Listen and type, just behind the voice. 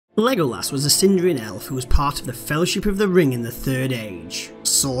Legolas was a Sindarin Elf who was part of the Fellowship of the Ring in the Third Age.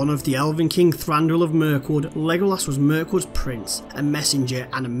 Son of the Elvenking Thranduil of Mirkwood, Legolas was Mirkwood's prince, a messenger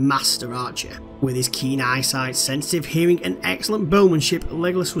and a master archer. With his keen eyesight, sensitive hearing and excellent bowmanship,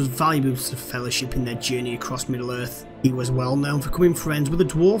 Legolas was valuable to the Fellowship in their journey across Middle-earth. He was well known for becoming friends with the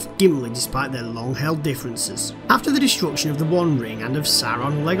Dwarf Gimli despite their long-held differences. After the destruction of the One Ring and of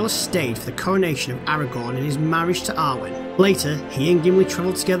Sauron, Legolas stayed for the coronation of Aragorn and his marriage to Arwen. Later, he and Gimli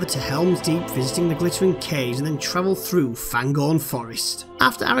travelled together to Helm's Deep, visiting the glittering caves, and then travelled through Fangorn Forest.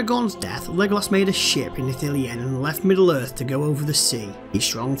 After Aragorn's death, Legolas made a ship in Ithilien and left Middle-earth to go over the sea. His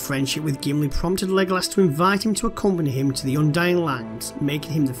strong friendship with Gimli prompted Legolas to invite him to accompany him to the Undying Lands,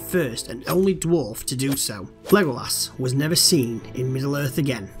 making him the first and only dwarf to do so. Legolas was never seen in Middle-earth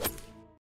again.